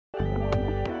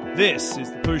This is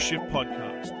the Post Shift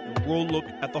Podcast, your raw look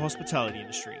at the hospitality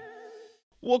industry.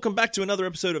 Welcome back to another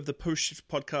episode of the Post Shift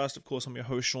Podcast. Of course, I'm your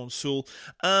host, Sean Sewell.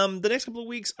 The next couple of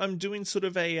weeks, I'm doing sort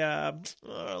of a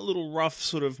little rough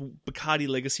sort of Bacardi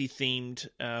Legacy themed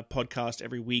podcast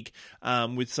every week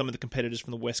with some of the competitors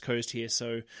from the West Coast here.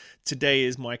 So today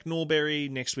is Mike Norberry.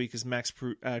 Next week is Max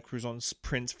Cruzon's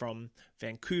Prince from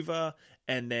Vancouver.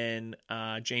 And then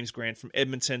James Grant from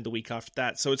Edmonton the week after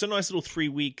that. So it's a nice little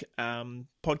 3-week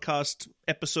podcast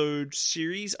episode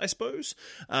series, I suppose,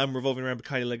 revolving around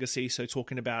Bacardi Legacy. So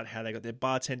talking about how they got their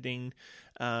bartending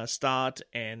start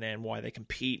and then why they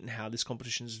compete and how this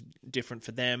competition is different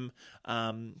for them.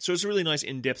 So it's a really nice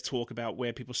in-depth talk about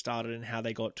where people started and how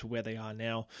they got to where they are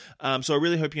now. So I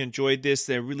really hope you enjoyed this.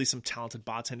 There are really some talented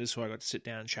bartenders who I got to sit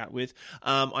down and chat with.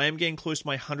 I am getting close to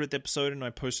my 100th episode, and I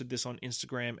posted this on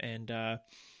Instagram and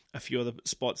a few other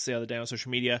spots the other day on social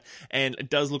media, and it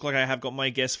does look like I have got my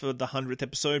guest for the 100th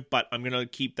episode, but I'm going to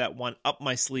keep that one up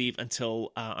my sleeve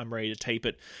until I'm ready to tape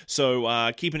it.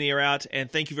 So keep an ear out,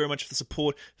 and thank you very much for the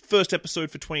support. First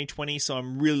episode for 2020, so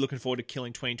I'm really looking forward to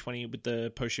killing 2020 with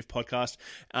the Post Shift Podcast.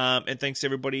 And thanks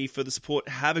everybody for the support.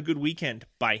 Have a good weekend.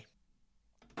 Bye.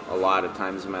 A lot of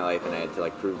times in my life, and I had to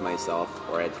prove myself,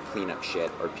 or I had to clean up shit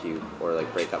or puke or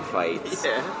break up fights.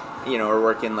 Yeah. Or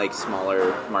work in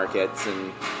smaller markets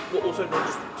and Also not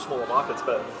just smaller markets,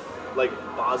 but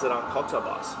bars that aren't cocktail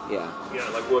bars. Yeah.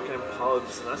 Working in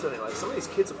pubs and that sort of thing. Some of these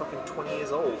kids are fucking 20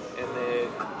 years old and they're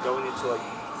going into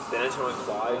they're entering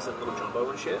Clives and Little Jumbo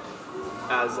and shit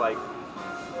as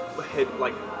head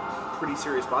pretty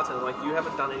serious bartender. You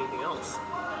haven't done anything else.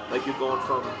 You've gone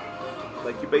from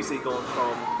you're basically gone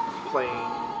from playing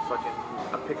fucking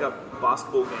a pickup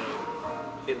basketball game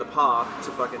in the park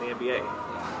to fucking the NBA.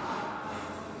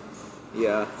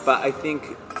 Yeah, but I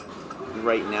think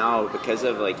right now, because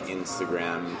of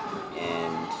Instagram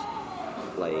and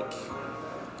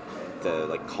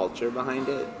the culture behind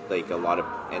it, a lot of,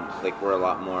 and we're a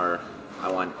lot more, I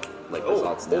want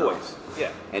results now. Always.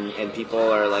 Yeah. And people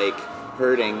are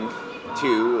hurting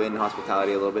too in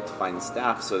hospitality a little bit to find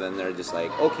staff, so then they're just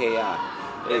okay, yeah,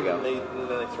 there you go. And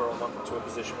then they throw them up into a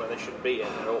position where they shouldn't be in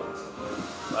at all.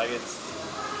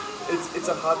 It's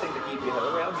a hard thing to keep your head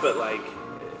around, but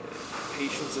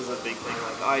patience is a big thing.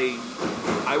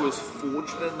 I was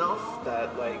fortunate enough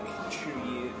that 2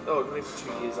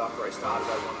 years after I started,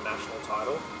 I won a national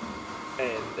title,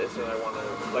 and as soon as I won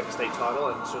a state title,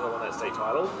 and as soon as I won that state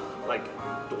title,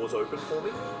 doors opened for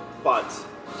me. But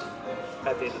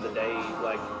at the end of the day,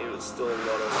 it was still a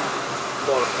lot of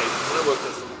patience. And I worked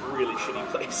in some really shitty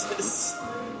places,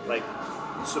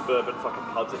 suburban fucking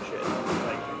pubs and shit,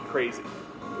 crazy.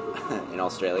 In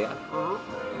Australia.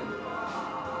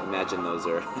 Mm-hmm. Imagine those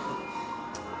are.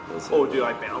 Oh, dude,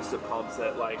 I bounced at pubs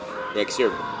that Yeah, because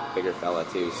you're a bigger fella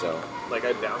too, so. I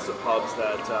bounced at pubs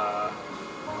that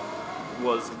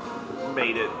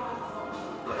made it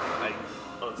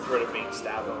on the threat of being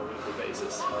stabbed on a weekly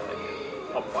basis,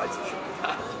 pub fights and shit like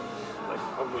that,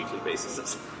 on weekly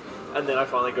basis. And then I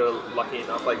finally got lucky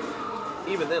enough,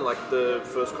 even then, the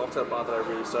first cocktail bar that I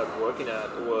really started working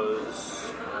at was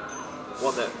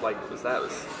one that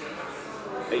was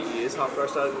 8 years after I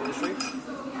started the industry,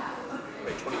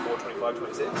 24, 25,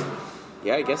 26.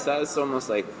 Yeah, I guess that was almost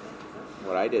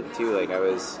what I did too. I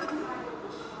was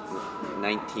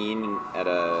 19 at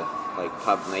a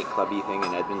pub nightclubby thing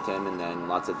in Edmonton, and then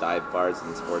lots of dive bars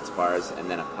and sports bars, and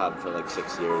then a pub for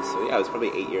 6 years. So yeah, it was probably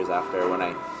 8 years after when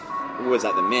I was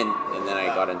at the Mint, and then I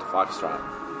got into Foxtrot.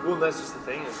 Well, that's just the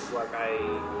thing. Is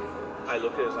I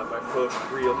look at it as my first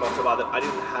real cocktail bar that I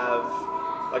didn't have.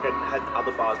 I had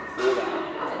other bars before that,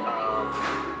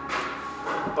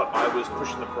 but I was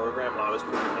pushing the program and I was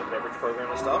pushing the beverage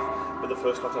program and stuff. But the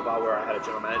first cocktail bar where I had a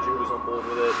general manager who was on board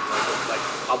with it,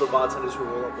 other bartenders who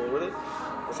were all on board with it,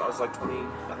 I was 20.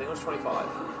 I think I was 25.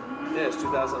 Yeah, it's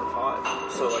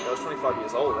 2005. So I was 25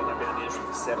 years old and I've been in the industry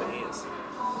for 7 years.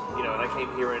 And I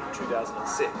came here in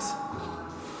 2006.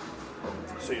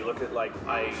 So you look at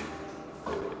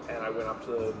and I went up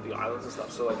to the islands and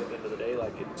stuff, so at the end of the day,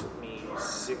 it took me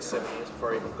 6-7 years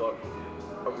before I even got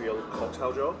a real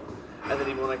cocktail job. And then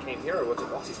even when I came here, I worked at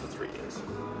Aussies for 3 years.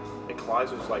 And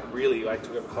Clive's was really, I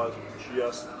took over Clive's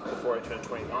just before I turned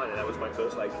 29, and that was my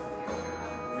first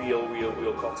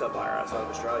real cocktail bar outside of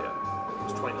Australia. I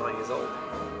was 29 years old.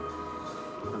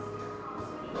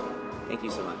 Thank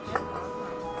you so much.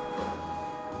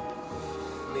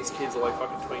 And these kids are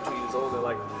fucking 22 years old,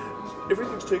 they're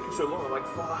everything's taking so long. I'm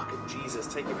fucking Jesus,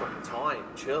 take your fucking time,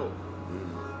 chill.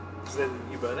 Because then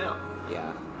you burn out.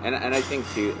 Yeah, and I think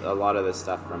too, a lot of the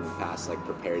stuff from the past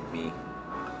prepared me,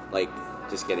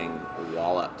 just getting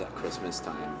walloped at Christmas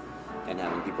time and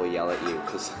having people yell at you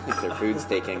because their food's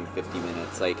taking 50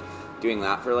 minutes. Like, doing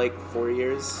that for like 4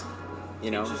 years,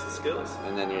 you know? Just the skills.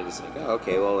 And then you're just like, oh,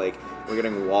 okay, well, like, we're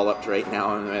getting walloped right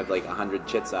now and we have like 100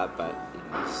 chits up, but, you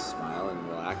know, just smile and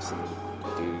relax and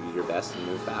do your best and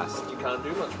move fast. You can't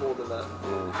do much more than that.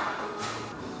 Yeah.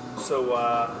 So,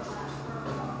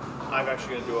 I'm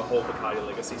actually going to do a whole Bacardi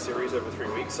Legacy series over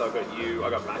 3 weeks. So I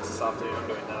got Max this afternoon, I'm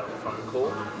doing that on the phone call.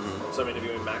 Mm-hmm. So I'm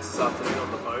interviewing Max this afternoon on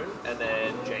the phone, and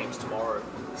then James tomorrow.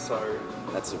 So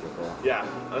That's super cool. yeah,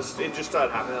 it just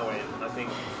started happening that way. And I think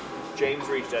James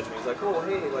reached out to me. He's like, oh,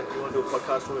 hey, like, you want to do a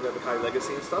podcast talking about Bacardi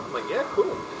Legacy and stuff? I'm like, yeah,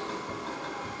 cool.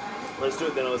 Let's do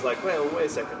it. Then I was like, well, wait a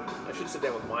second. I should sit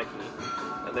down with Mikey.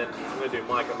 And then if I'm going to do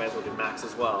Mike, I may as well do Max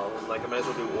as well. And like, I may as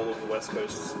well do all of the West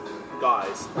Coast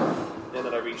guys. And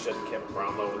then I reached out to Kevin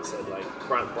Brownlow and said, like,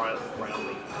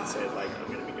 Brownlee, and said, like, I'm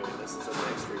going to be doing this for the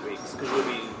next 3 weeks because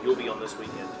you'll be on this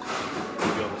weekend,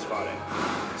 you'll be on this Friday.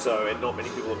 So, and not many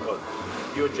people have got.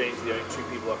 You and James are the only 2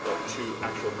 people I've got 2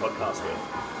 actual podcasts with.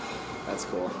 That's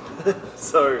cool.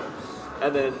 So,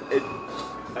 and then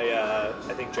I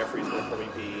think Jeffrey's going to probably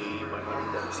be my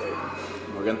 100th episode.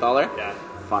 Morgenthaler? Yeah.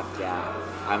 Fuck yeah.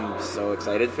 I'm so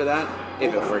excited for that,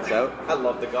 if it works out. I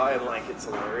love the guy, and like, it's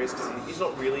hilarious because he's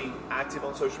not really active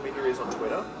on social media, he's on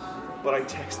Twitter. But I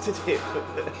texted him,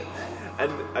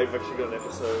 and I've actually got an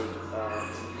episode.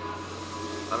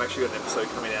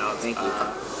 Coming out. Thank you.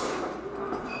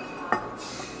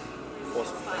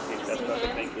 Awesome, thank you. That's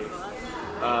perfect, thank you.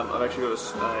 I've actually got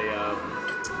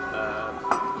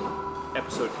a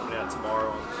episode coming out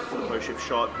tomorrow for the Post Shift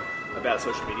Shot about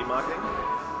social media marketing,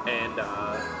 and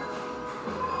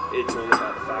it's all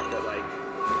about the fact that like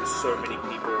so many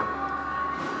people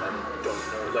don't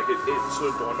know. Like it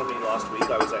sort of dawned on me last week.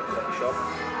 I was at a coffee shop,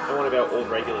 and one of our old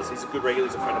regulars, he's a good regular,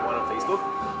 he's a friend of mine on Facebook.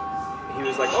 He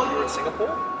was like, "Oh, you're in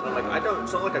Singapore?" And I'm like, "I don't.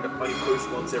 It's not like I only post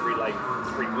once every like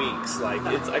 3 weeks. Like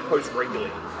I post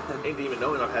regularly." And didn't even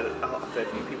know. And I've had a fair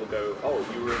few people go, "Oh,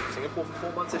 you were in Singapore for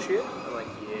 4 months this year?" I'm like,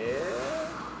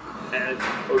 "Yeah." And it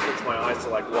opens my eyes to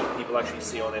like what people actually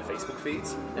see on their Facebook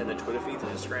feeds and their Twitter feeds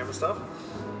and Instagram and stuff.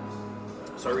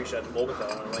 So I reached out to Morgan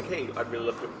and I'm like, "Hey, I'd really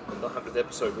love to do the 100th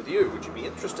episode with you. Would you be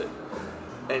interested?"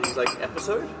 And he's like,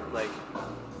 "Episode?" I'm like,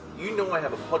 "You know I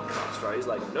have a podcast, right?" He's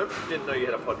like, "Nope, didn't know you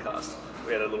had a podcast."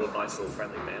 We had a nice little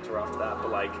friendly banter after that, but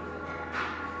like,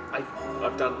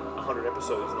 I've done 100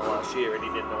 episodes in the last year and he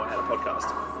didn't know I had a podcast.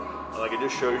 And like, it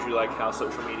just shows you like how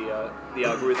social media, the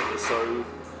algorithm is so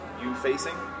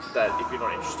you-facing that if you're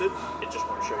not interested, it just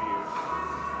won't show you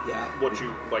what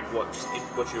you might want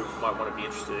to be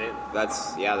interested in.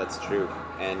 That's true.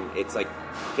 And it's like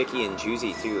picky and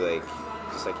choosy too, like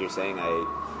just like you're saying,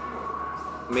 I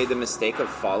made the mistake of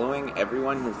following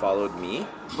everyone who followed me,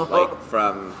 like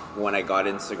from when I got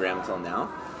Instagram till now.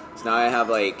 So now I have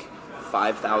like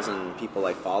 5,000 people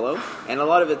I follow, and a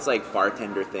lot of it's like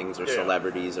bartender things or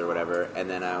celebrities or whatever, and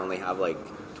then I only have like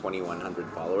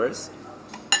 2,100 followers.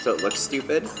 So it looks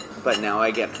stupid, but now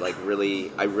I get like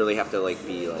I really have to like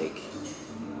be like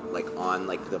on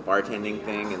like the bartending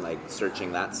thing and like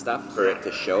searching that stuff for it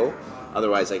to show.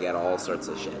 Otherwise, I get all sorts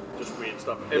of shit. Just weird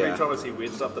stuff. Every time I see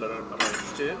weird stuff that I'm not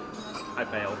interested in, I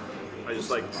bail. I just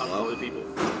like unfollow people.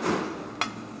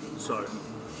 So,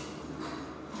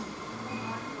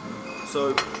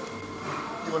 you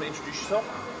want to introduce yourself?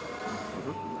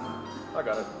 Mm-hmm. I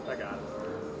got it.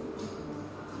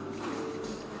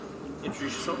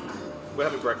 Introduce yourself. We're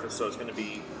having breakfast, so it's going to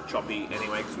be choppy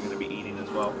anyway because we're going to be eating as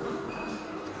well.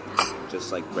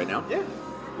 Just like right now? Yeah.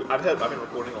 I've been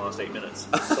recording the last 8 minutes.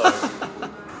 So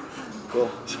cool.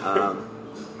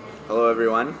 Hello,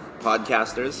 everyone,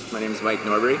 podcasters. My name is Mike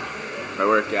Norbury. I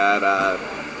work at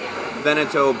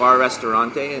Veneto Bar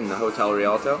Ristorante in the Hotel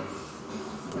Rialto,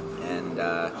 and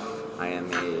I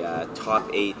am a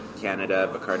top 8 Canada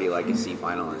Bacardi Legacy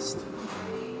finalist.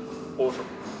 Awesome.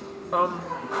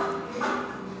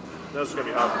 That's going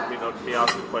to be hard for me not to be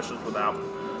asking questions without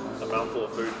a mouthful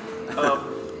of food.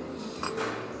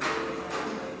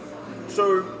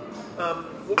 So,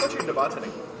 what got you into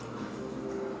bartending?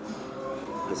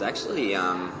 It was actually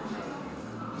a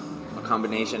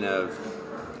combination of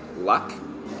luck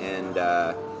and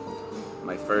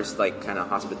my first like kind of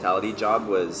hospitality job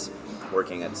was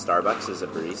working at Starbucks as a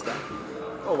barista.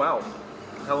 Oh wow!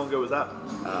 How long ago was that?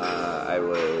 I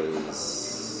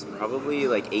was probably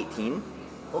like 18.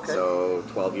 Okay. So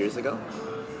 12 years ago,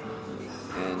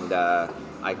 and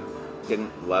I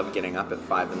didn't love getting up at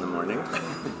 5 in the morning.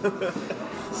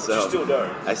 So you still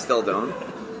don't? I still don't.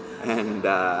 And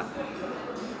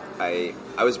I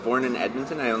was born in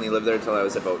Edmonton. I only lived there until I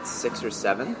was about 6 or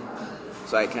 7.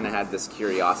 So I kind of had this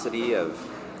curiosity of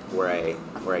where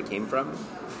I came from.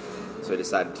 So so I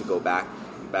decided to go back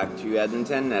to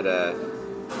Edmonton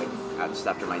just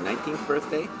after my 19th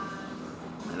birthday,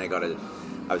 and I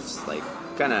was like,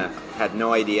 kind of had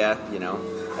no idea,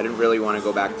 I didn't really want to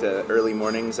go back to early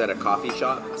mornings at a coffee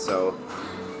shop, so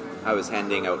I was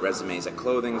handing out resumes at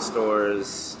clothing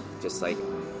stores, just like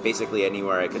basically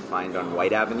anywhere I could find on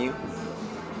White Avenue.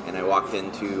 And I walked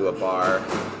into a bar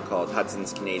called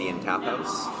Hudson's Canadian Tap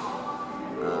House.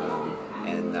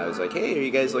 And I was like, hey, are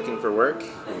you guys looking for work?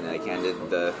 And I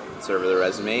handed the server the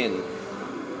resume, and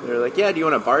they're like, yeah, do you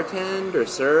want to bartend or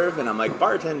serve? And I'm like,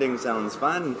 bartending sounds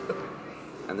fun.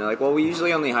 And they're like, well, we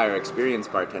usually only hire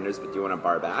experienced bartenders, but do you want to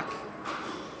bar back?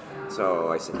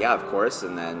 So I said, yeah, of course.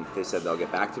 And then they said they'll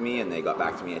get back to me, and they got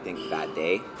back to me, I think, that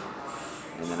day.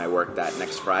 And then I worked that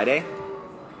next Friday.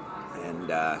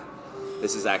 And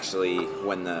this is actually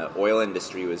when the oil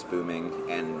industry was booming,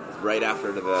 and right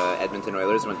after the Edmonton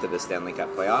Oilers went to the Stanley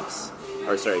Cup finals.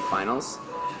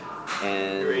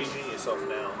 And you're aging yourself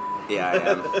now. Yeah, I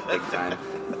am, big time.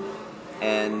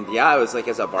 And yeah, I was like,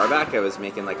 as a barback, I was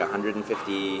making like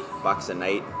 $150 a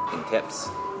night in tips.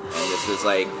 And this was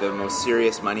like the most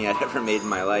serious money I'd ever made in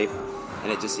my life.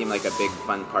 And it just seemed like a big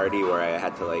fun party where I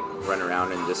had to like run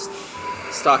around and just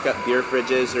stock up beer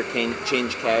fridges or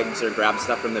change kegs or grab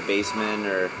stuff from the basement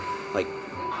or like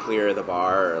clear the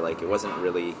bar, or like it wasn't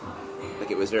really,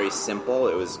 like it was very simple.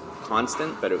 It was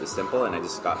constant, but it was simple, and I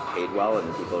just got paid well,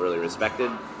 and people really respected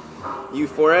you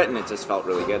for it, and it just felt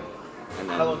really good. And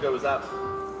then, how long ago was that?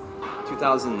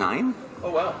 2009.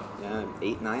 Oh wow. Yeah,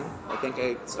 8, 9, I think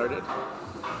I started.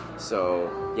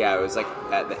 So yeah, it was like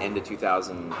at the end of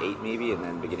 2008 maybe, and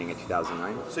then beginning of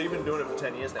 2009. So you've been doing it for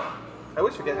 10 years now. I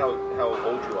always forget how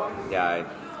old you are. Yeah, I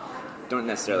don't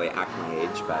necessarily act my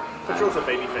age, but you're also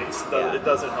baby face. Yeah. It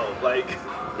doesn't help. Like,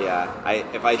 yeah,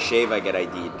 if I shave, I get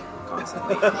ID'd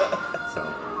constantly.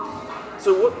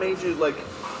 So what made you like?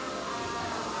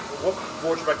 What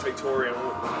brought you back to Victoria?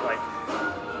 Like,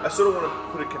 I sort of want to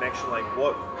put a connection. Like,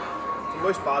 what for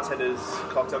most bartenders,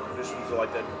 cocktail competitions are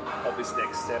like the obvious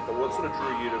next step. But what sort of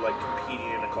drew you to like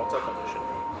competing in a cocktail competition?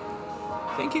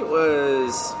 I think it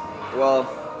was, well,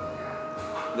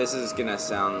 this is gonna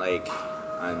sound like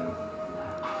I'm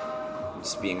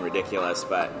just being ridiculous,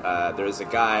 but there was a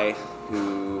guy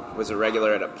who was a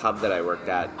regular at a pub that I worked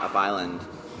at up Island,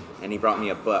 and he brought me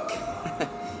a book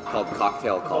called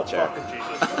Cocktail Culture. Oh,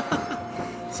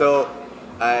 Jesus. So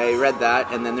I read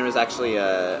that, and then there was actually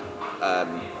a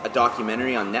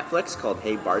documentary on Netflix called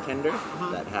Hey Bartender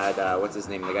that had what's his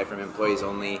name, the guy from Employees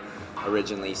Only,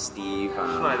 originally Steve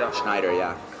Schneider,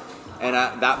 yeah. And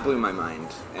that blew my mind.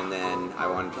 And then I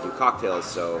wanted to do cocktails,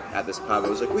 so at this pub I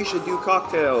was like, we should do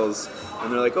cocktails.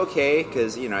 And they're like, okay,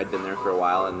 because I'd been there for a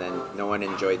while, and then no one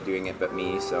enjoyed doing it but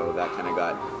me, so that kind of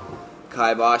got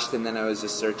kiboshed. And then I was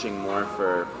just searching more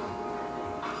for,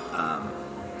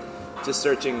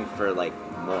 like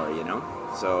more,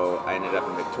 So I ended up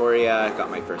in Victoria, got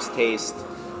my first taste.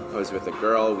 I was with a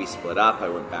girl, we split up, I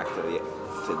went back to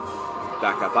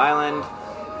back up Island,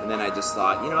 and then I just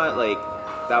thought, you know what, like,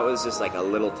 that was just like a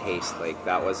little taste, like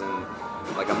that wasn't,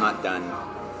 like I'm not done.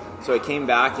 So I came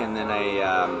back, and then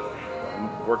I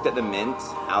worked at the Mint.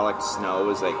 Alex Snow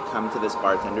was like, come to this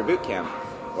bartender boot camp,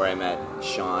 where I met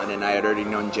Sean, and I had already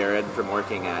known Jared from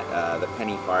working at the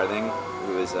Penny Farthing,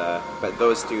 who was, but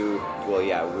those two, well,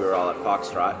 yeah, we were all at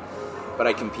Foxtrot, but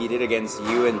I competed against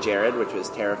you and Jared, which was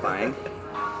terrifying.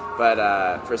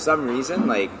 But for some reason,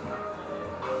 like,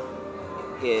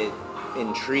 it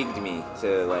intrigued me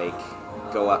to like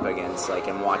go up against like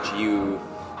and watch you.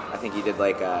 I think you did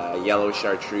like a yellow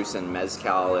chartreuse and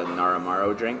mezcal and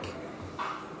Naramaro drink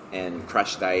and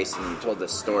crushed ice, and you told the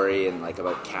story and like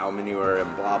about cow manure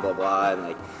and blah blah blah, and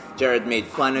like Jared made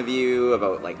fun of you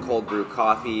about like cold brew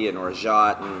coffee and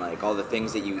orgeat and like all the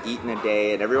things that you eat in a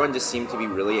day, and everyone just seemed to be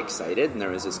really excited, and there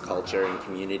was this culture and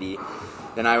community.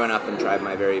 Then I went up and tried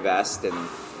my very best, and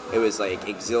it was like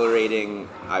exhilarating.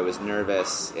 I was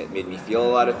nervous. It made me feel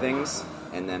a lot of things,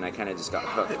 and then I kind of just got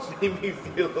hooked. It made me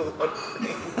feel a lot of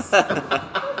things.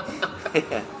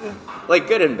 Yeah. Like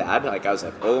good and bad. Like I was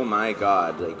like, oh my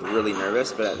god, like really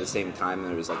nervous, but at the same time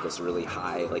there was like this really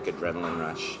high like adrenaline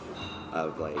rush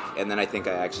of like, and then I think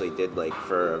I actually did like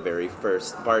for a very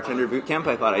first bartender boot camp,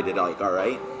 I thought I did like all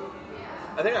right.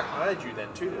 I think I hired you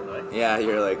then too, didn't I? Yeah,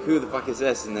 you're like, who the fuck is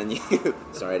this? And then you...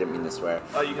 Sorry, I didn't mean to swear.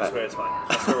 Oh, you can swear, it's fine.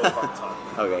 I swear all the fucking time.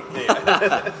 Okay.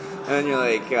 Yeah. And then you're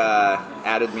like,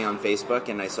 added me on Facebook,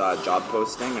 and I saw a job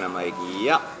posting, and I'm like,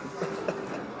 yep.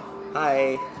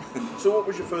 Hi. So what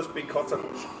was your first big cocktail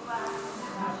competition?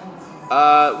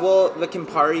 Well, the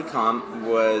Campari comp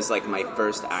was like my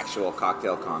first actual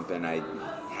cocktail comp, and I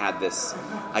had this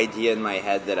idea in my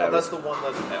head that That's the one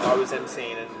that I was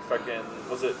emceeing and fucking,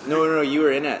 was it? No, you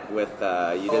were in it with,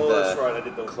 you did that's right, I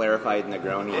did the clarified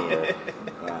Negroni.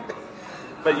 Yeah.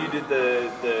 But you did the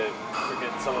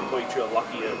freaking someone point you a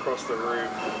lucky across the room.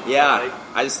 Yeah, Like,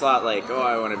 I just thought like, oh,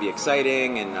 I want to be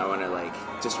exciting and I want to like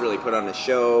just really put on a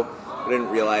show. I didn't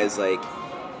realize like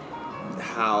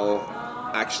how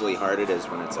actually hard it is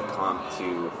when it's a comp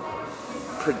to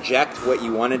project what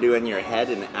you want to do in your head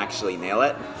and actually nail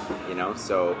it, you know.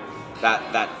 So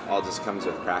that all just comes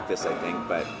with practice, I think.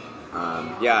 But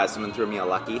yeah, someone threw me a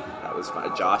lucky. That was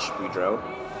fun. Josh Boudreau,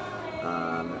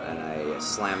 and I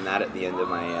slammed that at the end of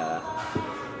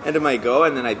my go,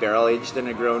 and then I barrel aged a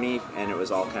Negroni, and it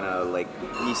was all kind of like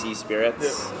BC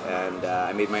spirits, and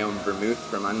I made my own vermouth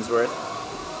from Unsworth.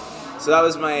 So that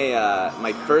was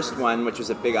my first one, which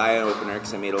was a big eye opener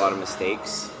because I made a lot of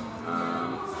mistakes.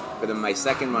 But then my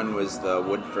second one was the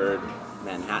Woodford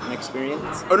Manhattan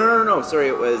experience. Oh no! Sorry,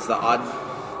 it was the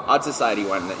Odd Society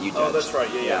one that you judged. oh, that's right.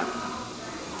 Yeah.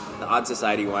 The Odd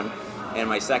Society one, and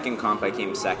my second comp I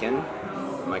came second.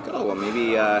 I'm like, oh well,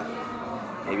 maybe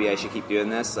I should keep doing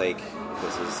this. Like,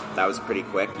 that was pretty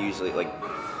quick. Usually, like,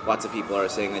 lots of people are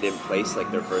saying they didn't place like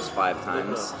their first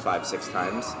 6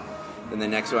 times. Then the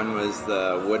next one was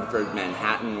the Woodford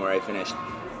Manhattan, where I finished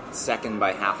second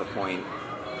by half a point.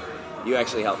 You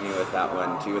actually helped me with that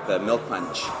one too, with the Milk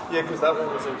Punch. Yeah, because that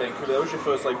one was in Vancouver. That was your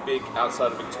first like big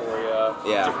outside of Victoria,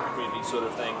 different community sort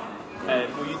of thing.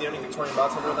 And were you the only Victorian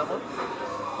bartender in that one?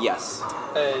 Yes.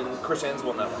 And Chris Enns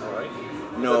won that one, right?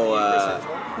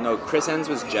 No, Chris Enns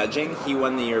was judging. He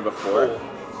won the year before.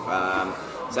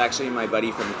 It's actually my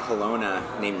buddy from Kelowna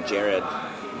named Jared.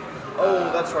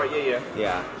 Oh, that's right.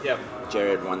 Yeah. Yeah.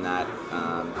 Jared won that.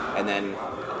 And then,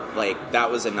 like, that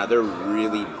was another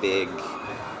really big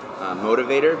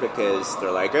motivator because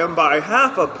they're like, and by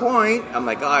half a point. I'm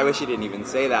like, oh, I wish you didn't even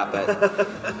say that,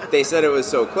 but they said it was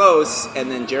so close.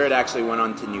 And then Jared actually went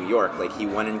on to New York. Like, he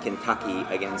won in Kentucky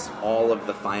against all of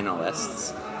the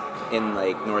finalists in,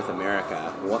 like, North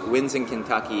America. Wins in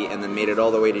Kentucky and then made it all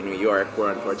the way to New York,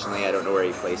 where unfortunately I don't know where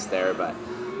he placed there, but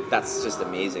that's just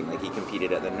amazing. Like, he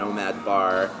competed at the Nomad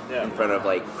Bar in front of,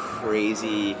 like,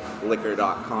 crazy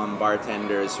liquor.com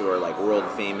bartenders who are, like, world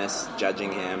famous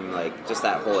judging him. Like, just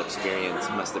that whole experience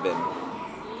must have been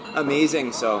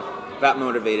amazing. So that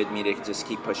motivated me to just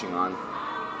keep pushing on.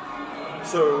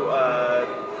 So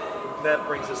that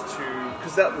brings us to,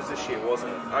 because that was this year,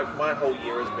 wasn't it? My whole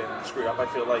year has been screwed up. I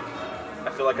feel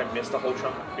like I missed a whole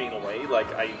chunk of being away.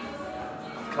 Like, I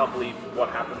can't believe what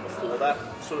happened before that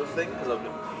sort of thing because I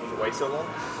was away so long.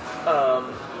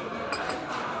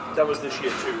 That was this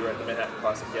year too, right? The Manhattan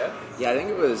Classic, yeah? Yeah, I think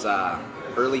it was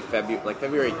early February, like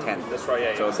February 10th. That's right,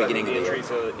 yeah. So beginning of the year.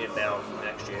 entries are in now for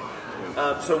next year.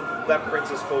 So that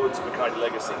brings us forward to Bacardi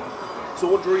Legacy. So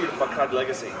what drew you to Bacardi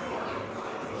Legacy?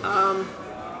 I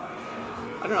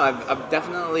don't know. I've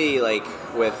definitely, like,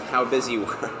 with how busy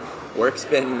work's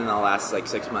been in the last, like,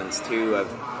 6 months too,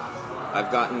 I've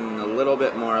gotten a little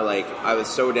bit more, like, I was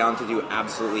so down to do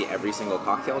absolutely every single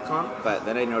cocktail comp, but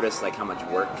then I noticed, like, how much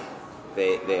work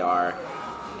they are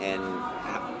and,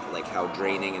 like, how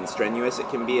draining and strenuous it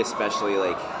can be, especially,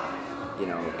 like, you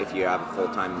know, if you have a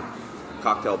full-time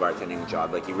cocktail bartending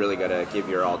job. Like, you really got to give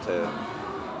your all to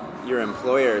your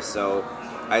employer, so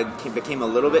I became a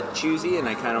little bit choosy, and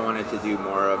I kind of wanted to do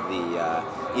more of the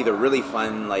either really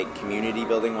fun, like, community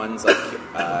building ones like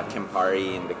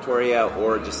Campari in Victoria,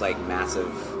 or just, like,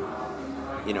 massive,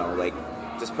 you know, like,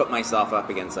 just put myself up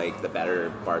against, like, the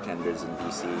better bartenders in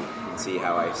BC and see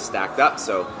how I stacked up.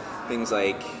 So things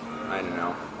like, I don't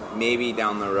know, maybe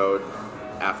down the road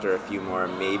after a few more,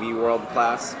 maybe world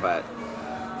class, but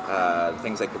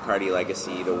things like Bacardi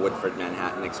Legacy, the Woodford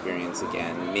Manhattan experience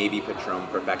again, maybe Patron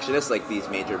Perfectionist, like these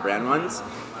major brand ones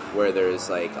where there's,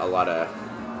 like, a lot of,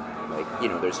 like, you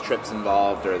know, there's trips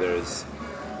involved, or there's,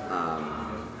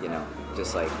 you know,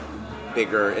 just, like,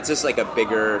 bigger, it's just, like, a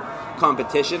bigger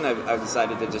competition. I've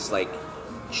decided to just, like,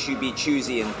 be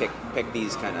choosy and pick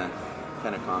these kind of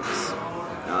comps.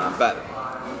 But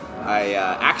I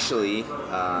actually,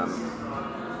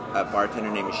 a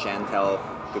bartender named Chantel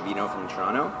Gabino from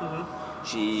Toronto,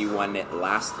 she won it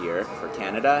last year for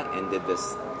Canada and did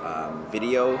this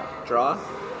video draw.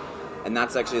 And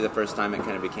that's actually the first time it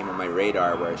kind of became on my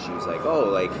radar, where she was like, oh,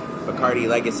 like, Bacardi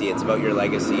Legacy, it's about your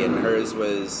legacy. And hers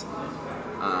was,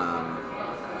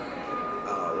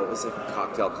 what was the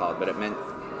cocktail called? But it meant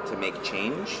to make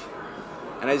change.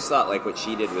 And I just thought, like, what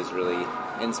she did was really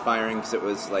inspiring, because it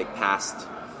was, like, past,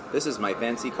 this is my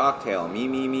fancy cocktail,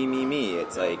 me.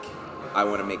 It's like, I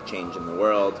want to make change in the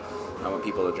world. I want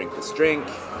people to drink this drink.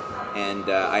 And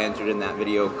I entered in that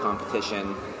video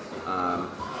competition.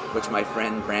 which my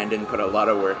friend Brandon put a lot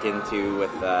of work into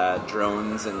with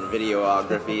drones and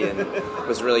videography, and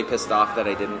was really pissed off that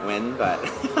I didn't win, but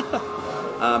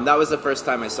that was the first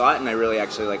time I saw it, and I really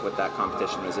actually liked what that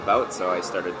competition was about, so I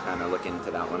started kind of looking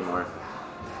into that one more.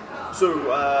 So,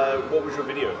 what was your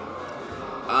video?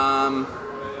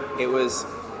 It was,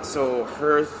 so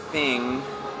her thing,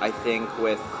 I think,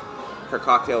 with her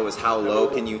cocktail was how low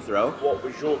can you throw? What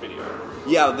was your video?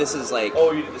 Yeah, this is like...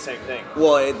 Oh, you did the same thing.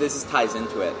 Well, this ties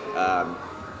into it.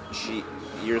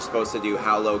 You're supposed to do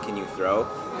how low can you throw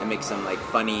and make some like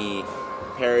funny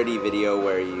parody video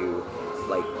where you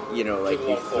like, you know, like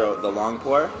you throw the long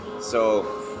pour. So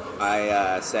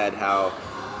I said how,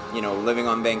 you know, living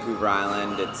on Vancouver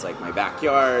Island, it's like my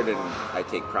backyard, and I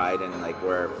take pride in like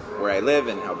where I live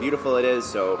and how beautiful it is.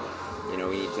 So, you know,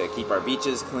 we need to keep our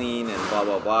beaches clean and blah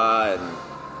blah blah,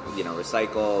 and you know,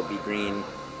 recycle, be green.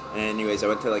 And anyways, I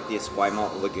went to like the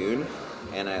Esquimalt Lagoon,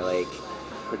 and I like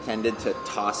pretended to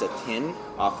toss a tin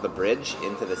off the bridge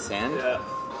into the sand,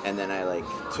 and then I like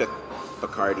took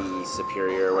Bacardi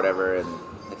Superior or whatever, and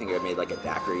I think I made like a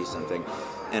daiquiri or something,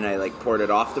 and I like poured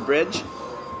it off the bridge.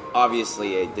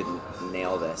 Obviously, I didn't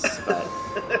nail this, but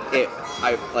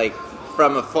I like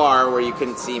from afar where you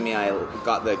couldn't see me, I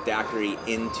got the daiquiri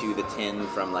into the tin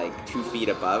from like 2 feet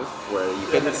above where you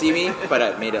couldn't see me, but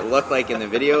it made it look like in the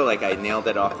video like I nailed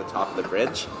it off the top of the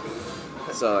bridge.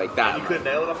 So like that. And you couldn't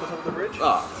nail it off the top of the bridge?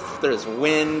 Oh, there's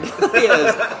wind.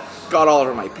 It got all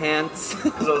over my pants.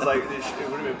 Because I was like, it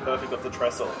would have been perfect off the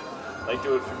trestle. Like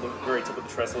do it from the very top of the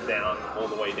trestle down, all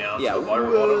the way down to the lower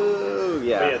bottom.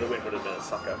 Yeah. But yeah, the wind would have been a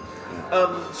sucker.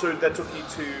 Yeah. So that took you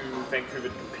to Vancouver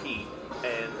to compete,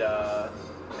 and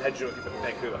how'd you do in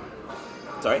Vancouver?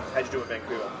 Sorry? How'd you do in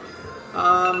Vancouver?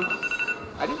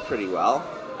 I did pretty well.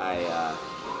 I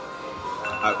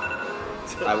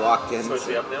walked in. Supposed to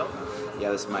be up now? Yeah,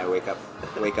 this is my wake up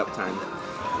time.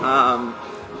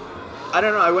 I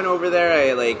don't know. I went over there.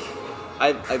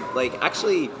 I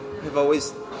actually have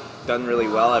always done really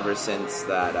well ever since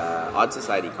that Odd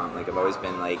Society comp. Like I've always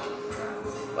been like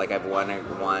I've won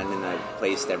and I've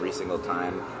placed every single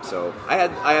time. So I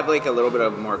have like a little bit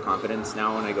of more confidence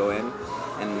now when I go in,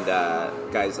 and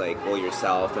guys like Will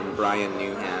Yourself and Brian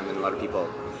Newham and a lot of people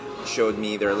showed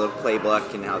me their little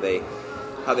playbook and how they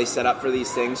set up for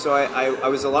these things. So I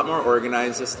was a lot more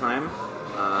organized this time.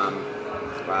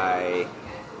 I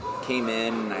came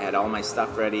in, I had all my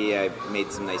stuff ready, I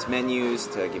made some nice menus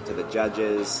to give to the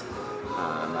judges.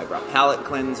 I brought palate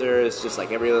cleansers, just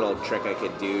like every little trick I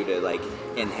could do to like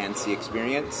enhance the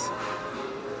experience.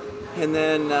 And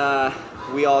then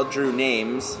we all drew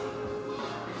names,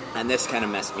 and this kind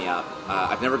of messed me up.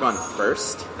 I've never gone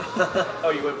first.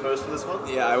 Oh, you went first for this one?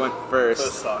 Yeah, I went first.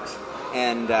 First sucks.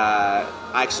 And I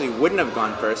actually wouldn't have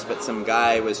gone first, but some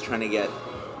guy was trying to get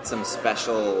some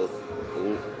special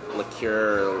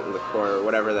liqueur,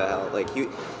 whatever the hell. Like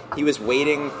he was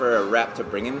waiting for a rep to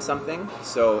bring him something.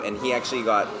 So, and he actually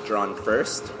got drawn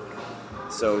first.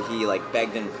 So he like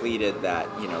begged and pleaded that,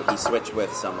 you know, he switch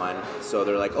with someone. So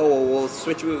they're like, oh, well, we'll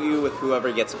switch with you with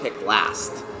whoever gets picked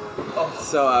last. Oh.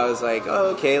 So I was like,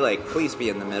 oh, okay, like, please be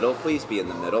in the middle, please be in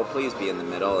the middle, please be in the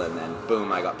middle, and then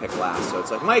boom, I got picked last. So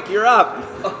it's like, Mike, you're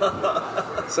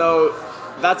up. So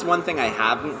that's one thing I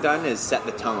haven't done is set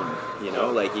the tone, you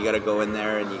know, like you got to go in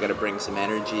there and you got to bring some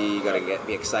energy, you got to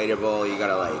be excitable, you got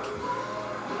to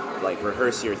like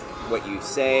rehearse what you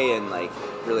say and like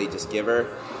really just give her.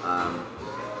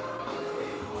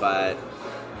 But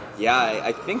yeah,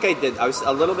 I think I did. I was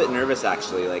a little bit nervous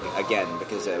actually, like again,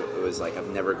 because it was like I've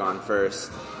never gone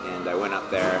first, and I went up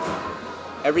there.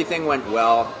 Everything went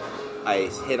well.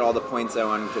 I hit all the points I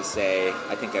wanted to say.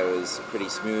 I think I was pretty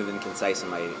smooth and concise in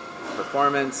my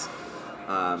performance.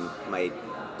 My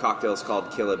cocktail's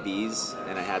called Killer Bees,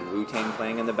 and I had Wu-Tang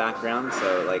playing in the background,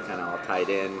 so like kind of all tied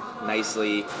in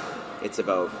nicely. It's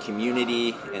about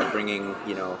community and bringing,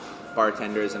 you know,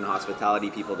 bartenders and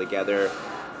hospitality people together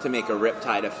to make a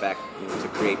riptide effect, you know, to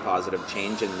create positive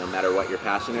change. And no matter what you're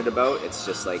passionate about, it's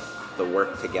just like the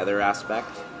work together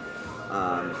aspect.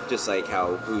 Just like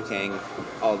how Wu-Tang,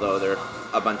 although they're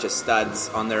a bunch of studs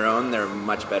on their own, they're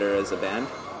much better as a band,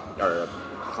 or a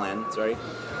clan, sorry.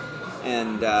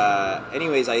 And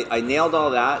anyways, I nailed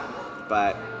all that,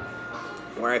 but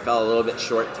where I fell a little bit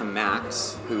short to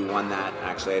Max, who won that,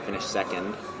 actually I finished second.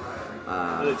 Did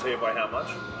they tell you by how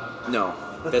much? No,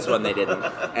 this one they didn't,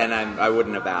 and I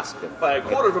wouldn't have asked if by a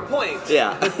quarter of a point.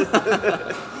 Yeah.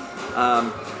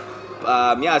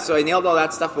 Yeah, so I nailed all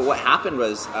that stuff, but what happened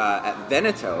was at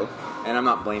Veneto, and I'm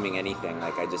not blaming anything,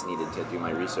 like I just needed to do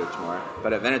my research more,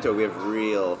 but at Veneto we have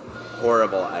real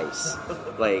horrible ice.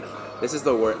 Like, this is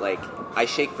the word, like, I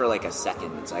shake for like a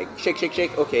second. It's like, shake, shake,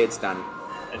 shake, okay, it's done.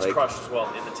 It's like, crushed as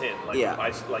well in the tin. Like, Yeah.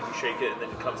 ice, like you shake it and then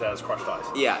it comes out as crushed ice.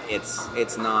 Yeah,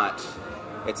 it's not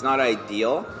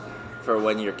ideal for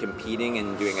when you're competing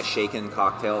and doing a shaken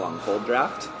cocktail on cold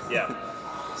draft. Yeah.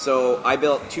 So I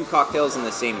built 2 cocktails in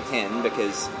the same tin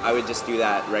because I would just do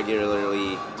that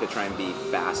regularly to try and be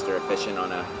fast or efficient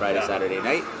on a Friday, Yeah. Saturday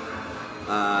night.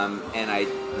 And I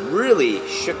really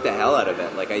shook the hell out of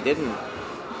it. Like I didn't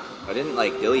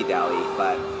like dilly-dally,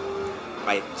 but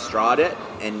I strawed it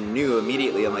and knew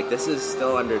immediately. I'm like, this is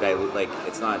still under dilute. Like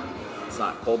it's not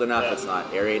cold enough. Yeah. It's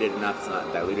not aerated enough. It's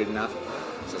not diluted enough.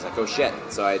 So I was like, oh shit.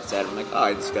 So I said, I'm like, oh,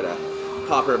 I just gotta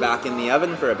pop her back in the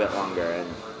oven for a bit longer, and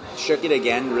shook it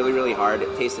again really, really hard.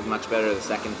 It tasted much better the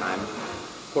second time.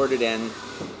 Poured it in,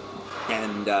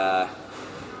 and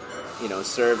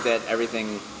served it.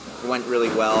 Everything went really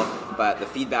well, but the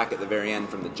feedback at the very end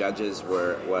from the judges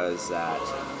was that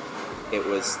it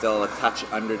was still a touch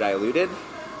under diluted,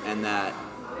 and that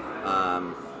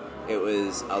it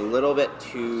was a little bit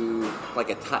too, like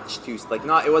a touch too, like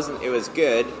not. It wasn't. It was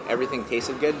good. Everything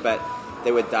tasted good, but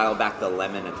they would dial back the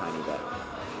lemon a tiny bit.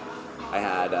 I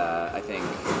had, I think,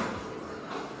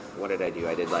 what did I do?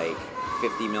 I did like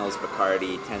 50 mils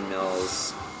Bacardi, 10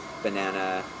 mils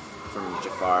banana from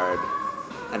Giffard,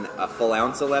 and a full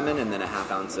ounce of lemon, and then a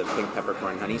half ounce of pink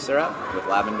peppercorn honey syrup with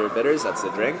lavender bitters. That's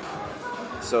the drink.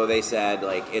 So they said,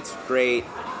 like, it's great.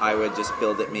 I would just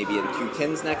build it maybe in 2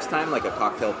 tins next time, like a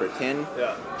cocktail per tin.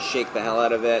 Yeah. Shake the hell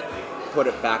out of it, put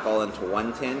it back all into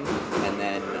 1 tin, and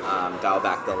then dial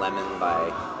back the lemon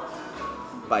by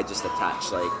just a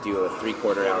touch, like do a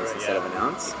 3/4 ounce instead of an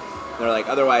ounce. They're like,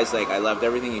 otherwise, like, I loved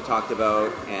everything you talked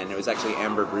about, and it was actually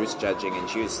Amber Bruce judging, and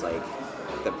she was like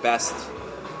the best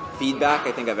feedback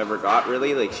I think I've ever got.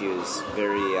 Really, like, she was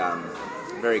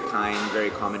very kind, very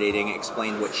accommodating,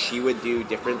 explained what she would do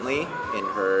differently in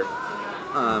her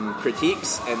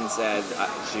critiques, and said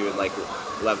she would like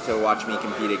love to watch me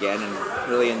compete again, and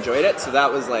really enjoyed it. So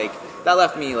that was like, that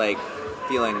left me like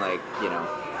feeling like,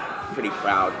 pretty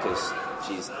proud, because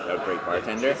she's a great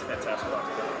bartender. She's a fantastic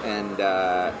bartender. And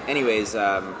anyways,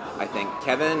 I thanked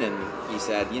Kevin, and he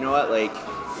said, you know what, like,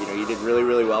 you did really,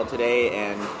 really well today,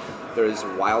 and there's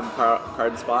wild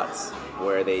card spots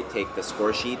where they take the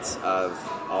score sheets of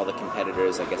all the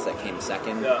competitors, I guess, that came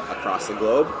second across the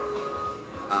globe.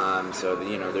 So,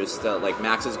 there's still, like,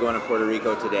 Max is going to Puerto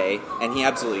Rico today, and he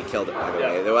absolutely killed it, by the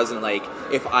way. There wasn't, like,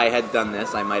 if I had done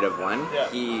this, I might have won. Yeah.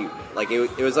 He, like,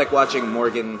 it was like listening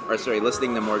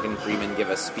to Morgan Freeman give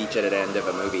a speech at the end of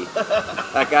a movie.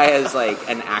 That guy is, like,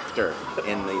 an actor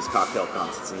in these cocktail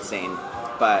comps. It's insane.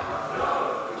 But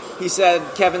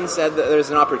Kevin said that there's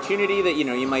an opportunity that,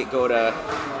 you might go to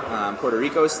Puerto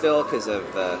Rico still because of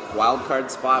the wild card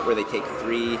spot where they take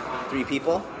three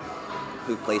people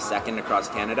who placed second across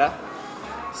Canada.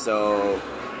 So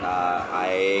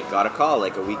I got a call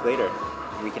like a week and a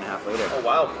half later. Oh,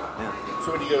 wow. Yeah. So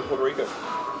when do you go to Puerto Rico?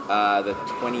 The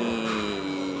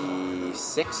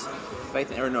 26th, I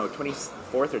think, or no,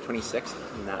 24th or 26th.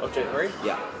 Of January?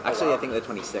 Yeah. Actually, wow. I think the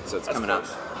 26th, so it's That's coming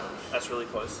close. up. That's really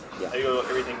close. Yeah.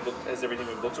 Has everything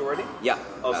been booked already? Yeah.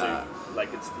 Also,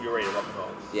 you're ready to rock and roll.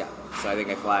 Yeah. So I think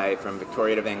I fly from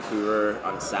Victoria to Vancouver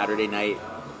on Saturday night,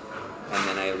 and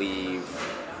then I leave,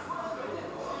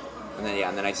 and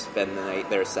then I spend the night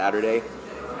there Saturday.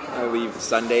 I leave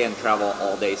Sunday and travel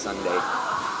all day Sunday.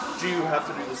 Do you have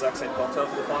to do the exact same cocktail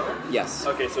for the final? Yes.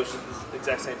 Okay, so it's just the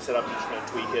exact same setup. You're just going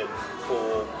to tweak it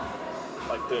for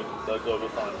like the global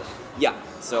final. Yeah.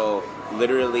 So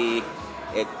literally,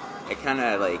 it kind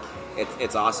of like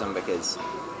it's awesome because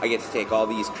I get to take all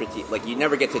these critiques. Like, you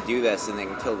never get to do this and then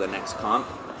until the next comp.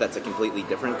 That's a completely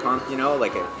different comp,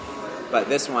 But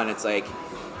this one, it's like,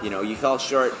 you fell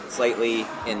short slightly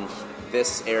in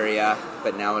this area,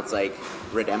 but now it's like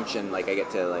redemption. Like, I get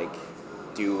to like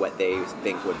do what they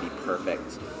think would be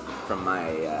perfect from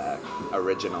my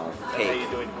original take.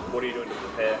 What are you doing to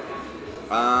prepare?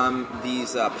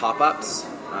 These pop-ups.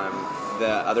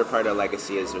 The other part of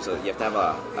Legacy is you have to have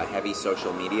a heavy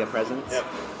social media presence,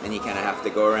 and you kind of have to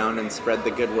go around and spread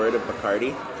the good word of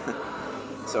Bacardi.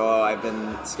 So I've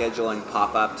been scheduling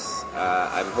pop-ups.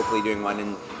 I'm hopefully doing one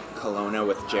in Kelowna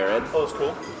with Jared. Oh, it's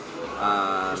cool.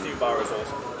 This new bar is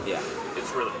awesome. Yeah.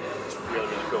 It's really,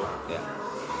 really cool. Yeah.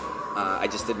 I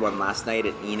just did one last night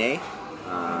at Ine.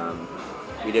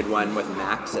 We did one with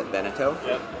Max at Veneto.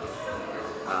 Yep.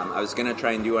 I was going to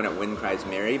try and do one at Wind Cries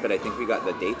Mary, but I think we got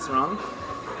the dates wrong.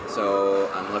 So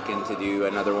I'm looking to do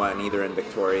another one either in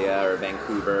Victoria or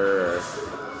Vancouver or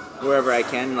wherever I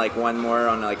can, like one more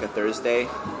on like a Thursday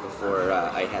before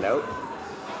I head out.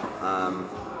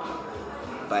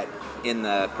 But in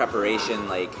the preparation,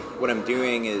 like what I'm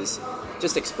doing is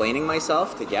just explaining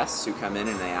myself to guests who come in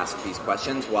and they ask these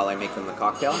questions while I make them the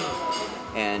cocktail.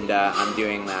 And I'm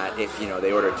doing that if,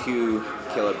 they order 2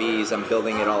 Killer Bees, I'm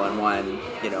building it all in one,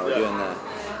 doing the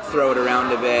throw it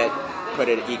around a bit, put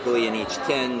it equally in each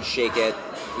tin, shake it,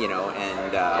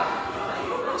 and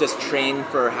just train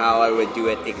for how I would do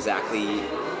it exactly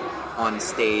on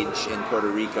stage in Puerto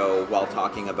Rico while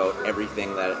talking about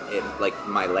everything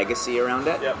my legacy around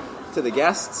it to the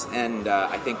guests. And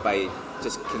I think by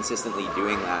just consistently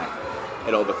doing that,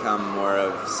 it'll become more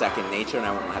of second nature, and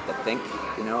I won't have to think,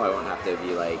 I won't have to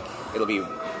be like, it'll be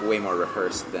way more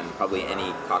rehearsed than probably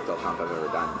any cocktail comp I've ever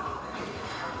done.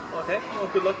 Okay, well,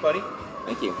 good luck, buddy.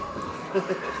 Thank you.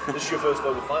 This is your first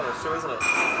global finals too, isn't it?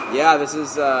 Yeah, this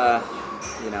is,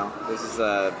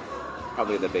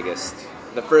 probably the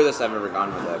furthest I've ever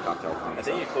gone with a cocktail comp. I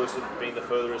think you're close to being the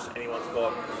furthest anyone's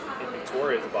got in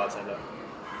Victoria as a bartender.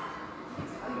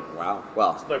 Wow.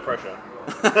 Well. No pressure.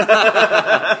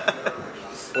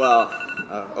 Well,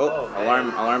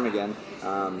 alarm again.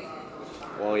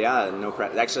 Well, yeah, no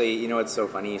pressure. Actually, it's so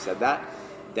funny you said that.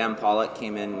 Dan Pollock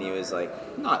came in and he was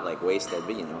like, not like wasted,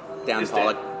 but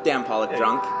Dan Pollock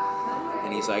drunk.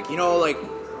 And he's like,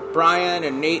 Brian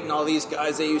and Nate and all these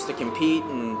guys, they used to compete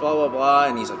and blah, blah, blah.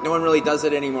 And he's like, no one really does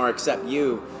it anymore except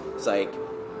you. It's like,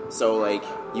 so like,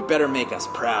 you better make us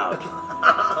proud.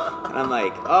 And I'm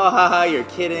like, oh, haha, you're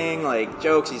kidding, like,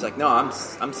 jokes. He's like, no, I'm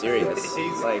serious.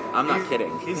 I'm not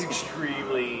kidding. He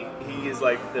is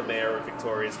like the mayor of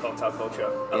Victoria's cocktail culture,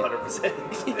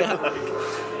 100%. Yeah.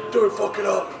 Don't fuck it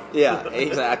up. Yeah,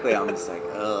 exactly. I'm just like,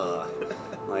 ugh.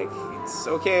 Like, it's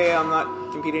okay, I'm not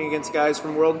competing against guys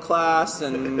from world class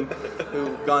and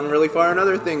who've gone really far in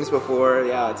other things before.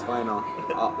 Yeah, it's fine.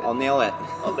 I'll nail it.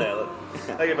 I'll nail it.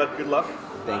 Okay, bud, good luck.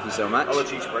 Thank you so much. I'll let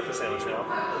you eat your breakfast sandwich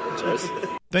now. Cheers.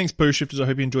 Thanks, Post Shifters. I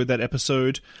hope you enjoyed that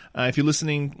episode. If you're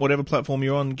listening, whatever platform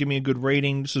you're on, give me a good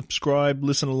rating, subscribe,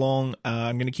 listen along.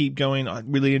 I'm going to keep going. I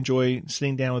really enjoy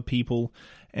sitting down with people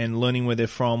and learning where they're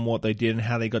from, what they did, and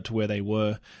how they got to where they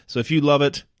were. So if you love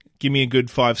it, give me a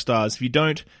good 5 stars. If you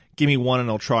don't, give me 1 and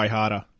I'll try harder.